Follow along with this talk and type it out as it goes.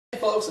Hey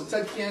folks, I'm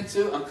Ted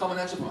Cantu. I'm coming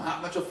at you from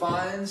Hot Metro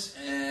Finds,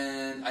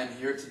 and I'm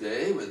here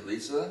today with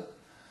Lisa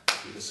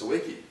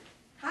Sawicki.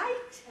 Hi,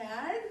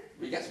 Ted.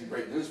 We got some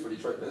great news for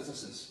Detroit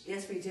businesses.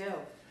 Yes, we do.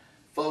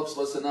 Folks,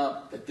 listen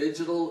up. The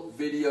digital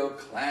video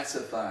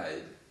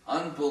classified.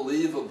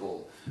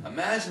 Unbelievable.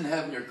 Imagine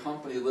having your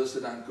company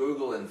listed on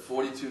Google in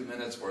 42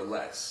 minutes or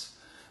less.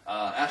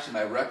 Actually,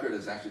 my record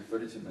is actually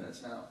 32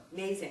 minutes now.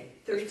 Amazing.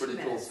 32 That's pretty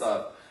minutes. cool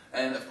stuff.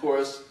 And of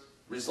course,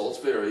 results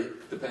vary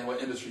depending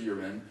what industry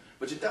you're in.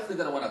 But you're definitely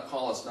going to want to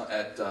call us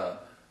at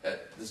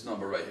this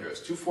number right here.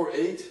 It's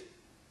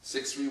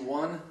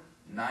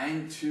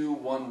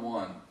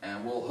 248-631-9211.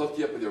 And we'll hook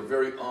you up with your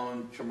very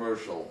own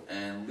commercial.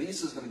 And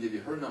Lisa's going to give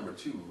you her number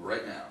too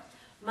right now.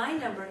 My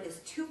number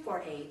is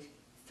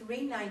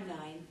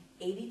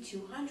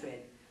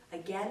 248-399-8200.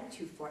 Again,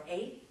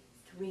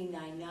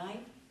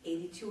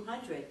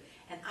 248-399-8200.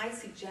 And I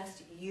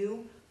suggest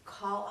you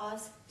call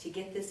us to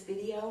get this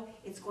video.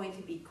 It's going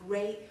to be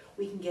great.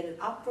 We can get it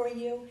up for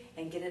you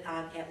and get it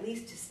on, at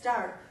least to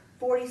start,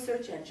 40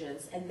 search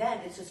engines, and then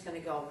it's just going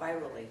to go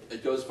virally.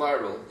 It goes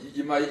viral.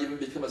 You might even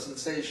become a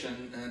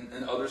sensation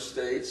in other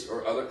states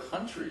or other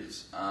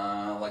countries,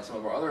 like some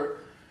of our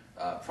other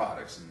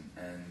products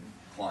and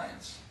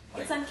clients.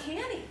 It's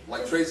uncanny.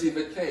 Like Tracy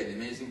Vitkay, the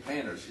amazing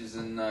painter. She's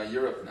in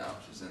Europe now.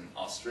 She's in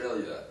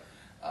Australia,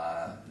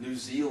 New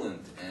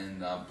Zealand,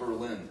 and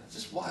Berlin. It's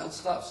just wild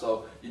stuff.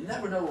 So you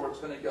never know where it's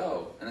going to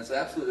go, and it's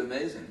absolutely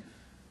amazing.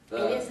 It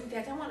is. In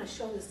fact, I want to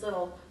show this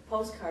little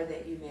postcard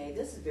that you made.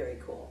 This is very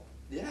cool.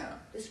 Yeah.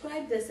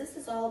 Describe this. This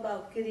is all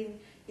about getting,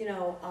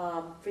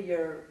 for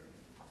your,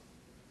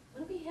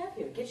 what do we have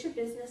here? Get your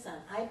business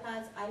on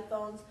iPods,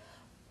 iPhones,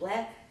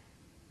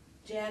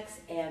 blackjacks,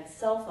 and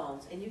cell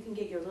phones. And you can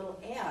get your little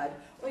ad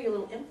or your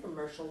little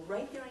infomercial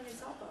right here on your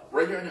cell phone.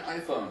 Right here on your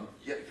iPhone,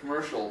 you get a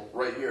commercial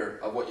right here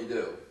of what you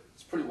do.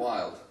 It's pretty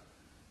wild.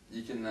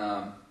 You can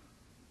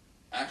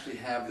actually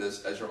have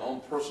this as your own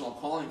personal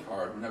calling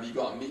card whenever you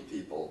go out and meet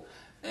people.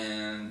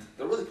 And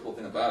the really cool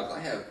thing about it is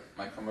I have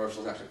my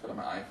commercials actually put on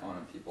my iPhone,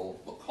 and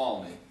people will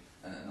call me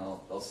and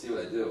they'll see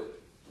what I do.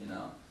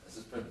 This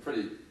has been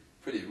pretty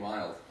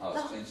wild how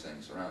it's changed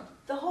things around.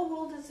 The whole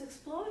world is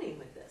exploding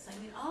with this. I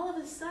mean, all of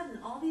a sudden,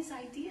 all these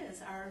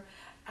ideas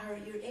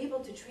you're able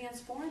to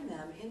transform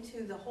them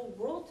into the whole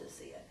world to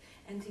see it,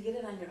 and to get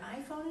it on your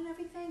iPhone and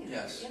everything, and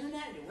Yes. your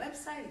internet, and your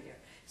website, and your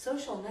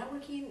social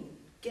networking, and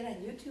get on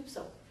YouTube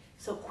so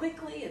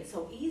quickly and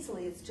so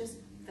easily. It's just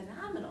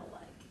phenomenal.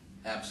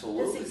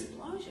 Absolutely. This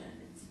explosion,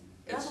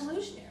 it's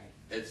revolutionary.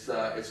 It's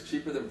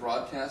cheaper than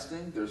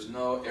broadcasting. There's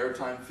no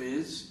airtime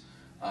fees.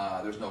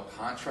 There's no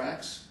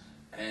contracts.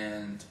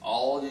 And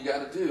all you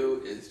got to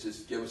do is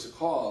just give us a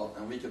call,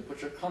 and we can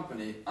put your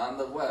company on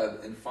the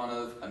web in front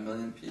of 1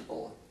 million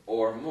people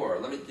or more.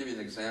 Let me give you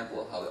an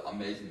example of how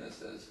amazing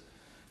this is.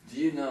 Do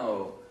you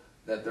know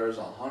that there's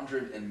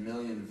 100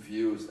 million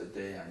views a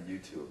day on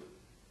YouTube?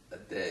 A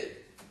day.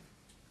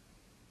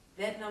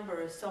 That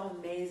number is so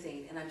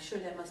amazing, and I'm sure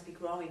that must be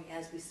growing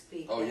as we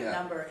speak. Oh, yeah. That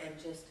number, and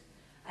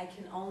I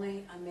can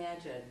only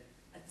imagine.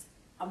 It's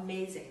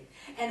amazing.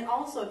 And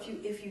also,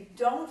 if you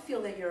don't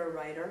feel that you're a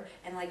writer,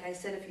 and like I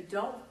said, if you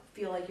don't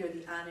feel like you're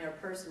the on-air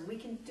person, we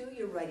can do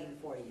your writing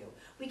for you.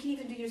 We can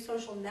even do your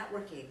social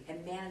networking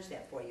and manage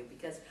that for you.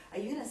 Because are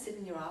you going to sit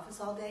in your office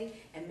all day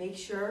and make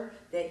sure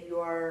that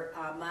you're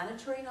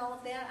monitoring all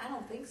of that? I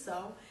don't think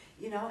so.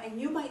 And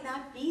you might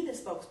not be the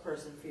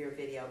spokesperson for your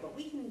video, but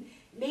we can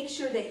make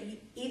sure that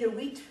either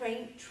we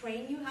train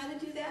you how to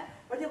do that,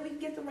 or that we can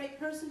get the right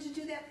person to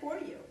do that for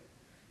you.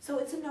 So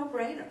it's a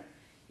no-brainer.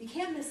 You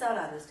can't miss out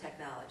on this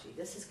technology.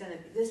 This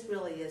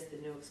really is the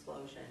new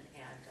explosion,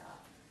 and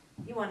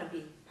you want to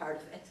be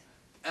part of it.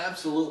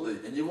 Absolutely,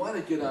 and you want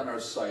to get on our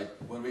site.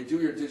 When we do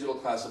your digital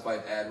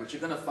classified ad, what you're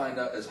going to find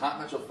out is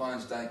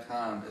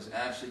hotmetrofinds.com is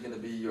actually going to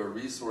be your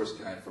resource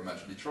guide for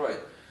Metro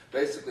Detroit.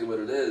 Basically what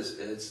it is,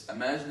 it's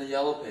imagine the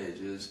yellow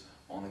pages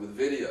only with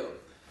video.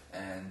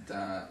 And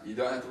you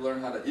don't have to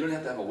learn you don't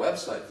have to have a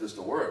website for this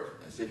to work.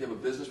 And so if you have a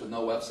business with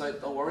no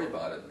website, don't worry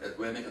about it.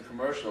 When we make a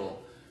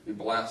commercial, we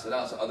blast it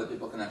out so other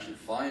people can actually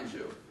find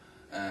you.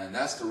 And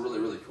that's the really,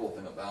 really cool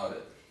thing about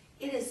it.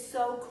 It is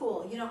so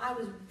cool. I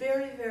was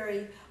very,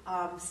 very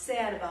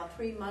sad about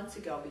 3 months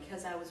ago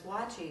because I was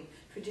watching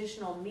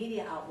traditional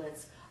media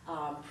outlets,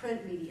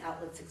 print media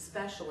outlets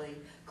especially,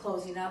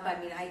 closing up. I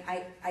mean,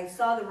 I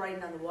saw the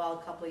writing on the wall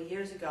a couple of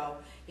years ago,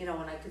 when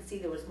I could see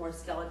there was more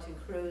skeleton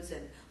crews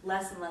and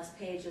less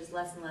pages,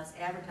 less and less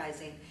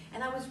advertising.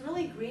 And I was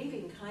really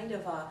grieving kind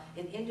of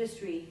an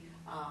industry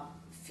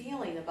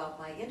feeling about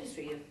my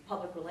industry of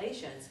public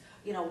relations.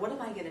 What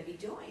am I going to be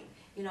doing?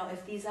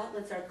 If these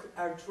outlets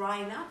are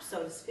drying up,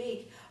 so to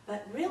speak.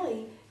 But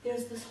really,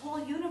 there's this whole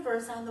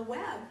universe on the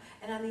web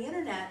and on the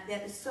internet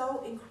that is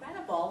so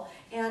incredible,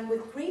 and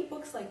with great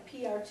books like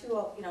PR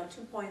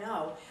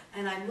 2.0,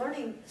 and I'm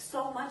learning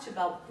so much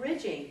about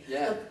bridging.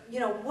 Yeah.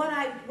 What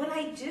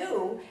I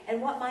do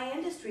and what my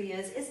industry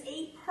is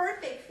a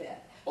perfect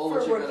fit Well,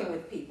 for working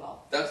with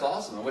people. That's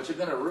awesome. And what you're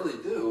going to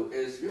really do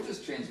is you're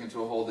just changing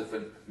into a whole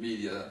different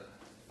media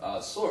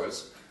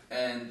source,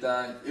 and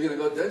you're going to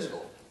go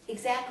digital.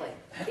 Exactly,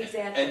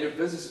 exactly. And your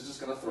business is just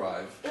going to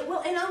thrive. It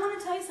will, and I want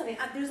to tell you something.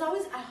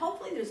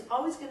 Hopefully there's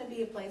always going to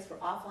be a place for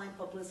offline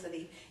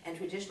publicity and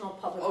traditional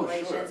public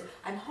relations. Sure.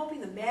 I'm hoping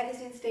the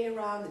magazines stay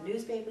around, the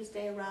newspapers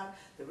stay around,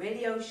 the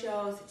radio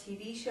shows, the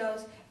TV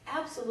shows.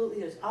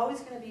 Absolutely, there's always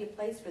going to be a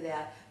place for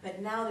that.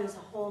 But now there's a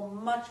whole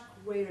much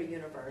greater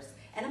universe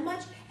and a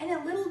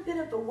little bit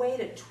of a way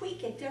to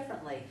tweak it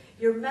differently.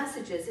 Your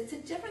messages, it's a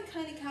different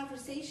kind of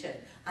conversation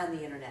on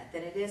the internet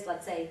than it is,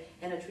 let's say,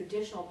 in a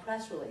traditional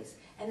press release.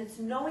 And it's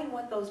knowing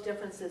what those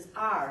differences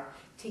are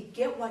to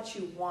get what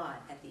you want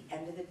at the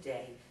end of the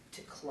day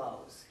to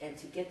close and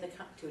to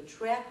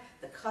attract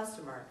the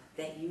customer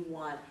that you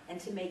want and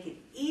to make it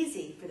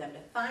easy for them to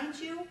find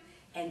you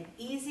and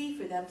easy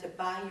for them to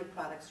buy your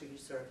products or your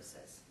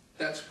services.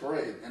 That's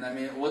great. And I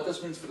mean, what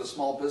this means for the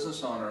small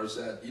business owner is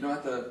that you don't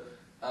have to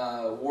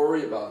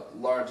worry about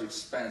large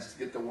expense to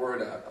get the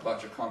word out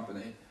about your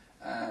company.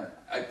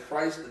 I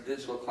priced the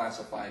digital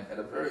classified at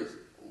a very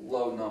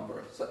low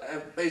number. So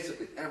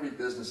basically every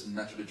business in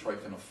Metro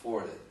Detroit can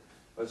afford it.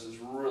 Which is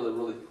really,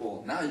 really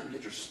cool. Now you can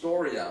get your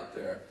story out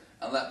there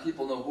and let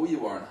people know who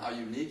you are and how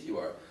unique you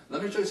are.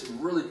 Let me show you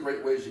some really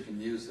great ways you can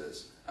use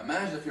this.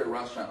 Imagine if you're a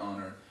restaurant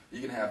owner,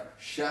 you can have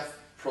chef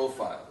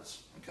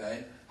profiles,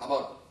 okay? How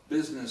about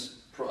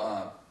business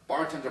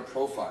bartender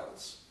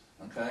profiles,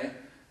 okay?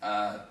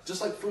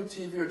 Just like food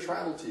TV or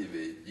travel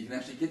TV, you can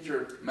actually get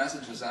your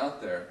messages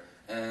out there.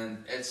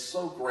 And it's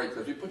so great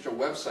because you put your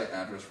website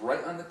address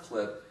right on the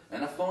clip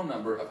and a phone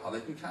number of how they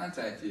can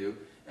contact you,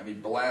 and we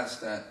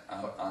blast that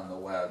out on the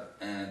web.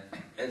 And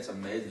it's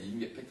amazing. You can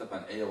get picked up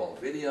on AOL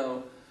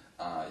Video,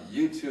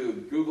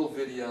 YouTube, Google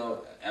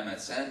Video,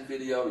 MSN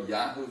Video,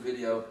 Yahoo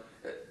Video.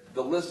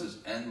 The list is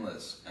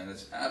endless, and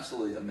it's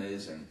absolutely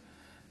amazing.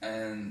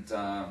 And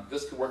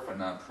this can work for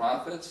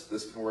nonprofits.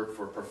 This can work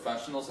for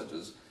professionals such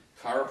as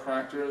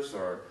chiropractors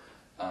or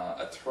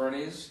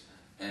attorneys.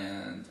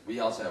 And we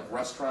also have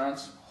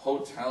restaurants,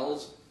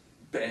 hotels,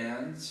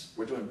 bands.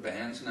 We're doing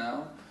bands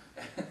now.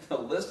 And the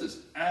list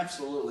is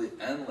absolutely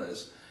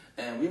endless.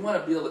 And we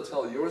want to be able to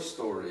tell your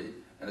story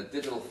in a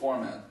digital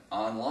format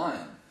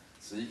online.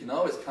 So you can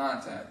always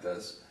contact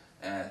us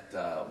at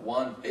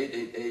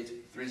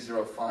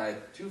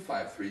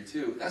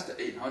 1-888-305-2532. That's the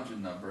 800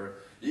 number.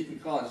 You can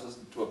call and just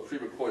listen to a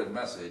pre-recorded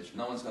message.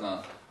 No one's going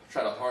to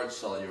try to hard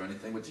sell you or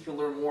anything, but you can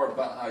learn more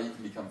about how you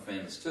can become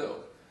famous too.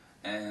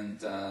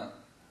 And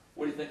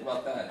what do you think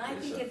about that,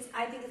 Lisa?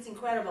 I think it's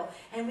incredible.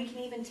 And we can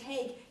even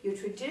take your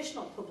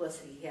traditional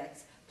publicity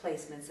hits,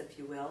 placements, if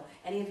you will,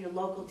 any of your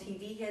local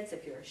TV hits,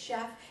 if you're a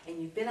chef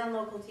and you've been on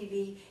local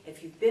TV,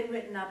 if you've been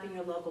written up in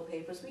your local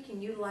papers, we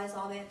can utilize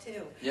all that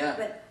too. Yeah.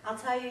 But I'll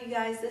tell you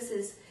guys, this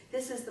is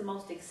the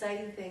most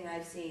exciting thing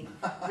I've seen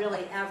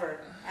really ever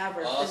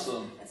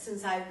Awesome.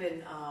 since I've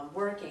been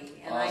working,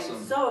 and Awesome.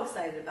 I'm so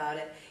excited about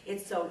it.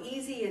 It's so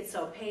easy, it's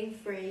so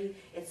pain-free,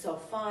 it's so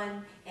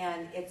fun,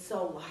 and it's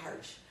so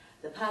large.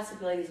 The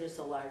possibilities are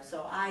so large.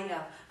 So I'm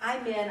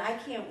in. I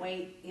can't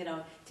wait,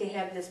 to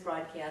have this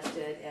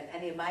broadcasted and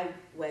any of my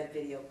web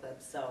video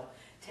clips. So,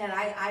 Ted,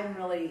 I'm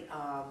really,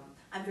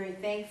 I'm very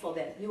thankful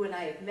that you and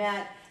I have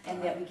met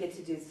and that we get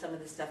to do some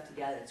of this stuff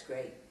together. It's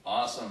great.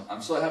 Awesome.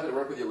 I'm so happy to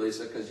work with you,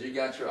 Lisa, because you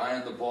got your eye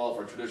on the ball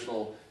for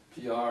traditional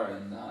PR,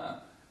 and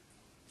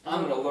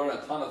I'm going to learn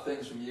a ton of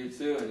things from you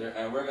too,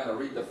 and we're going to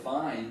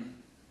redefine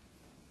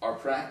our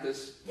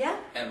practice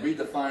and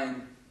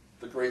redefine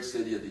the great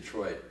city of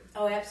Detroit.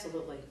 Oh,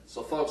 absolutely.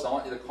 So, folks, I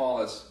want you to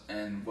call us,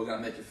 and we're going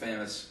to make you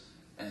famous,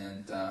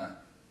 and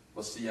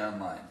we'll see you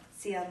online.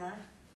 See you online.